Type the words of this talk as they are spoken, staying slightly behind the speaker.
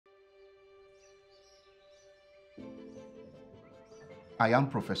I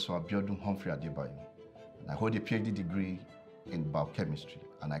am Professor Abiodun Adebayo, and I hold a PhD degree in biochemistry,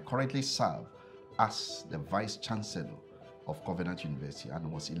 and I currently serve as the Vice Chancellor of Covenant University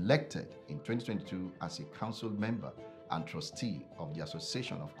and was elected in 2022 as a council member and trustee of the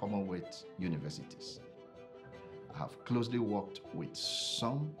Association of Commonwealth Universities. I have closely worked with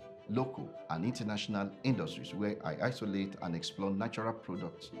some local and international industries where I isolate and explore natural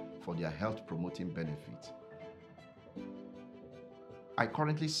products for their health-promoting benefits. I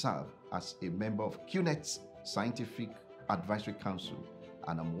currently serve as a member of QNET's Scientific Advisory Council,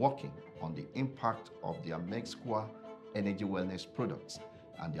 and I'm working on the impact of the Amezcua energy wellness products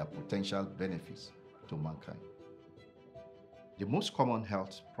and their potential benefits to mankind. The most common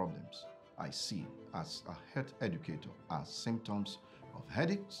health problems I see as a health educator are symptoms of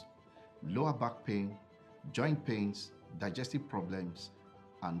headaches, lower back pain, joint pains, digestive problems,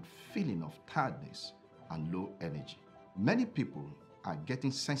 and feeling of tiredness and low energy. Many people are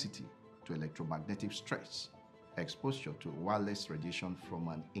getting sensitive to electromagnetic stress, exposure to wireless radiation from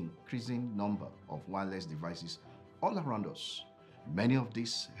an increasing number of wireless devices all around us. Many of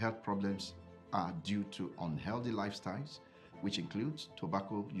these health problems are due to unhealthy lifestyles, which includes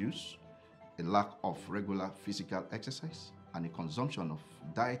tobacco use, a lack of regular physical exercise, and a consumption of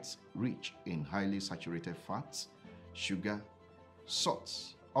diets rich in highly saturated fats, sugar,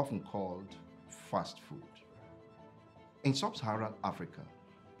 salts, often called fast food. In sub-Saharan Africa,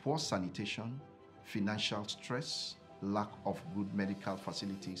 poor sanitation, financial stress, lack of good medical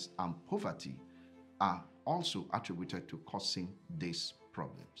facilities, and poverty are also attributed to causing these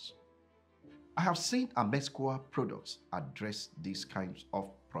problems. I have seen Amezcua products address these kinds of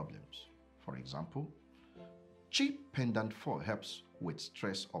problems. For example, cheap pendant 4 helps with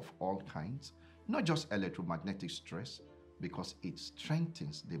stress of all kinds, not just electromagnetic stress, because it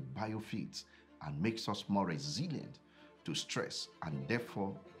strengthens the biofields and makes us more resilient to stress and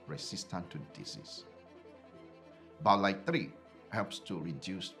therefore resistant to disease. Biolight 3 helps to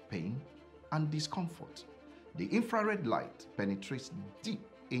reduce pain and discomfort. The infrared light penetrates deep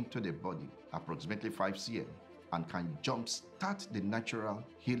into the body, approximately 5 cm, and can jumpstart the natural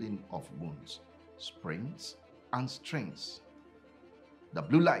healing of wounds, sprains, and strains. The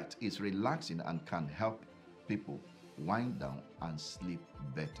blue light is relaxing and can help people wind down and sleep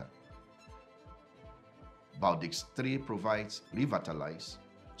better. Biodix 3 provides revitalized,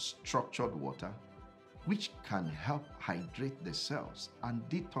 structured water, which can help hydrate the cells and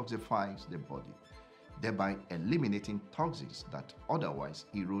detoxifies the body, thereby eliminating toxins that otherwise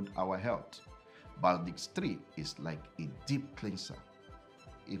erode our health. Biodix 3 is like a deep cleanser,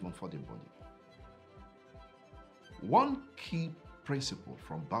 even for the body. One key principle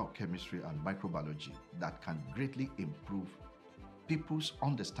from biochemistry and microbiology that can greatly improve people's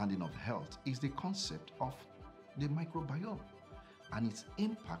understanding of health is the concept of the microbiome and its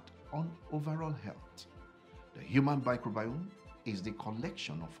impact on overall health. The human microbiome is the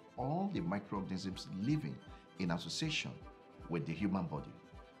collection of all the microorganisms living in association with the human body.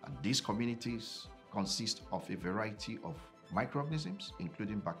 And these communities consist of a variety of microorganisms,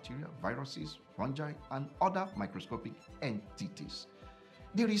 including bacteria, viruses, fungi, and other microscopic entities.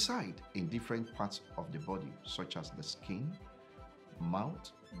 They reside in different parts of the body, such as the skin,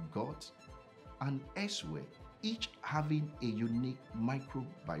 mouth, gut, and elsewhere, each having a unique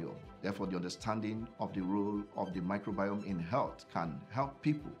microbiome. Therefore, the understanding of the role of the microbiome in health can help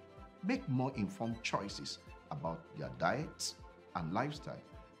people make more informed choices about their diets and lifestyle,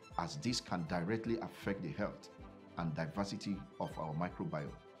 as this can directly affect the health and diversity of our microbiome.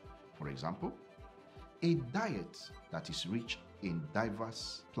 For example, a diet that is rich in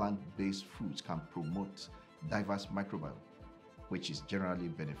diverse plant-based foods can promote diverse microbiome, which is generally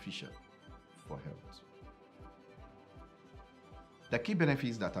beneficial for health. The key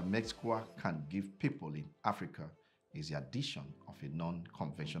benefits that Amezcua can give people in Africa is the addition of a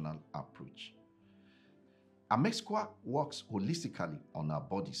non-conventional approach. Amezcua works holistically on our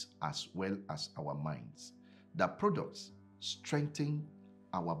bodies as well as our minds. The products strengthen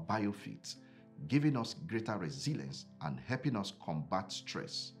our biofields, giving us greater resilience and helping us combat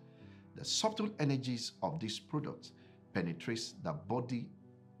stress. The subtle energies of these products penetrate the body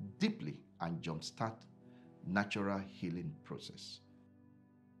deeply and jumpstart natural healing process.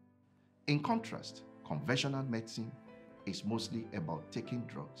 In contrast, conventional medicine is mostly about taking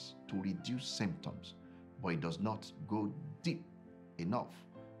drugs to reduce symptoms, but it does not go deep enough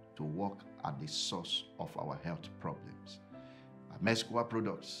to work at the source of our health problems. Amezcua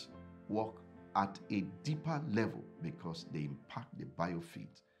products work at a deeper level because they impact the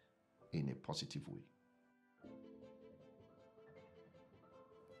biofield in a positive way.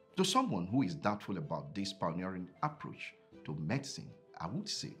 To someone who is doubtful about this pioneering approach to medicine, I would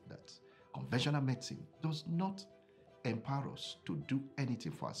say that conventional medicine does not empower us to do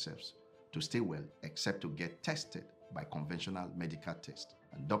anything for ourselves to stay well except to get tested by conventional medical tests.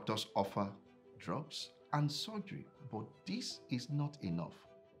 And doctors offer drugs and surgery, but this is not enough.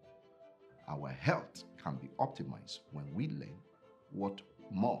 Our health can be optimized when we learn what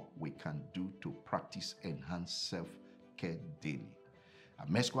more we can do to practice enhanced self-care daily.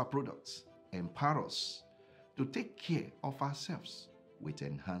 Amezcua products empower us to take care of ourselves with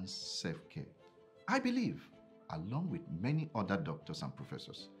enhanced self-care. I believe, along with many other doctors and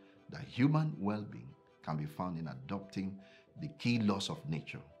professors, that human well-being can be found in adopting the key laws of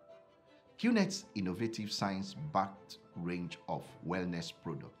nature. QNET's innovative science-backed range of wellness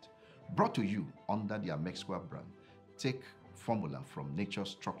products, brought to you under the Amezcua brand, take formula from nature's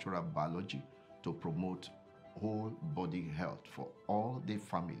structural biology to promote whole body health for all the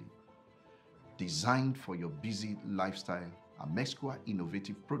family. Designed for your busy lifestyle, Amezcua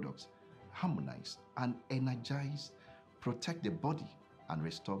innovative products harmonize and energize, protect the body and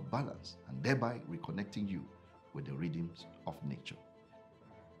restore balance, and thereby reconnecting you with the rhythms of nature.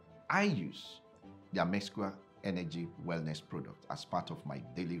 I use the Amezcua Energy Wellness product as part of my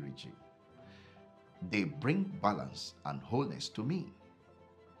daily regime. They bring balance and wholeness to me.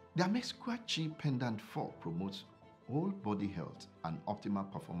 The Amezcua Chi Pendant 4 promotes whole body health and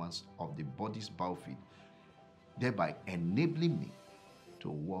optimal performance of the body's biofield, thereby enabling me to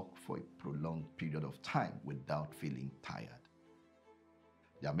work for a prolonged period of time without feeling tired.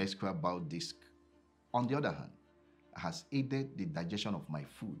 The Amezcua Biodisc, on the other hand, has aided the digestion of my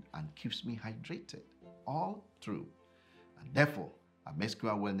food and keeps me hydrated all through. And therefore,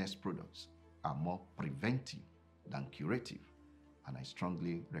 Amezcua wellness products are more preventive than curative, and I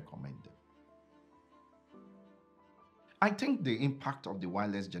strongly recommend them. I think the impact of the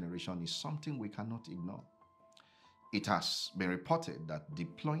wireless generation is something we cannot ignore. It has been reported that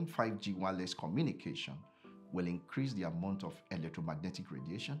deploying 5G wireless communication will increase the amount of electromagnetic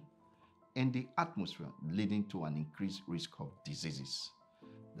radiation in the atmosphere, leading to an increased risk of diseases.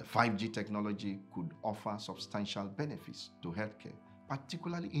 The 5G technology could offer substantial benefits to healthcare,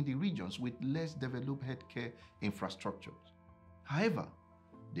 particularly in the regions with less developed healthcare infrastructures. However,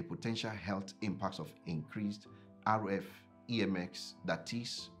 the potential health impacts of increased RF EMX, that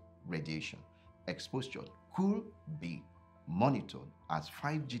is, radiation exposure, could be monitored as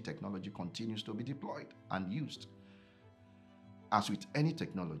 5G technology continues to be deployed and used. As with any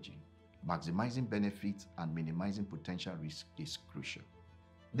technology, maximizing benefits and minimizing potential risk is crucial.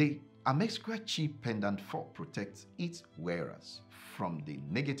 The Amezcua Chi Pendant 4 protects its wearers from the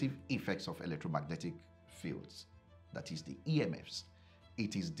negative effects of electromagnetic fields, that is the EMFs.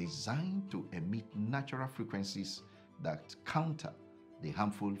 It is designed to emit natural frequencies that counter the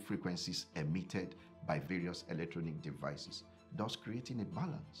harmful frequencies emitted by various electronic devices, thus creating a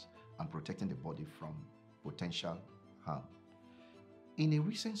balance and protecting the body from potential harm. In a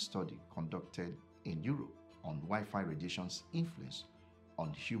recent study conducted in Europe on Wi-Fi radiation's influence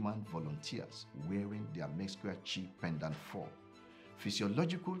on human volunteers wearing the Amezcua Chi Pendant 4,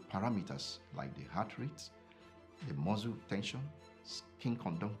 physiological parameters like the heart rate, the muscle tension, skin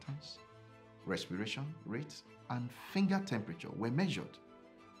conductance, respiration rate, and finger temperature were measured,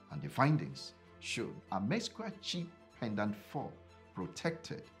 and the findings showed Amezcua Chi Pendant 4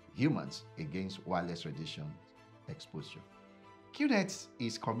 protected humans against wireless radiation exposure. QNET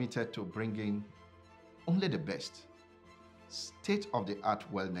is committed to bringing only the best state-of-the-art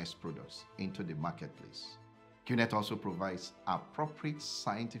wellness products into the marketplace. QNET also provides appropriate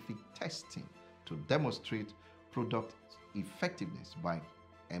scientific testing to demonstrate product effectiveness by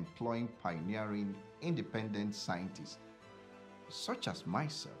employing pioneering independent scientists such as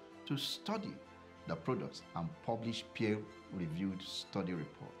myself to study the products and publish peer-reviewed study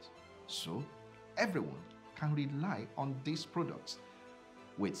reports, so everyone can rely on these products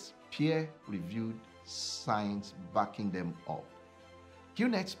with peer-reviewed science backing them up.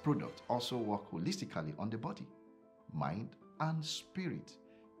 QNET's products also work holistically on the body, mind, and spirit,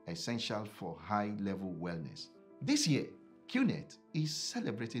 essential for high-level wellness. This year, QNET is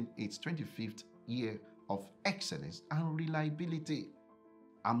celebrating its 25th year of excellence and reliability.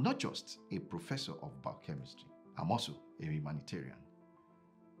 I'm not just a professor of biochemistry, I'm also a humanitarian.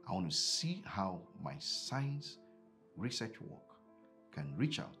 I want to see how my science research work can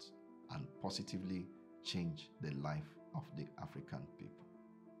reach out and positively change the life of the African people.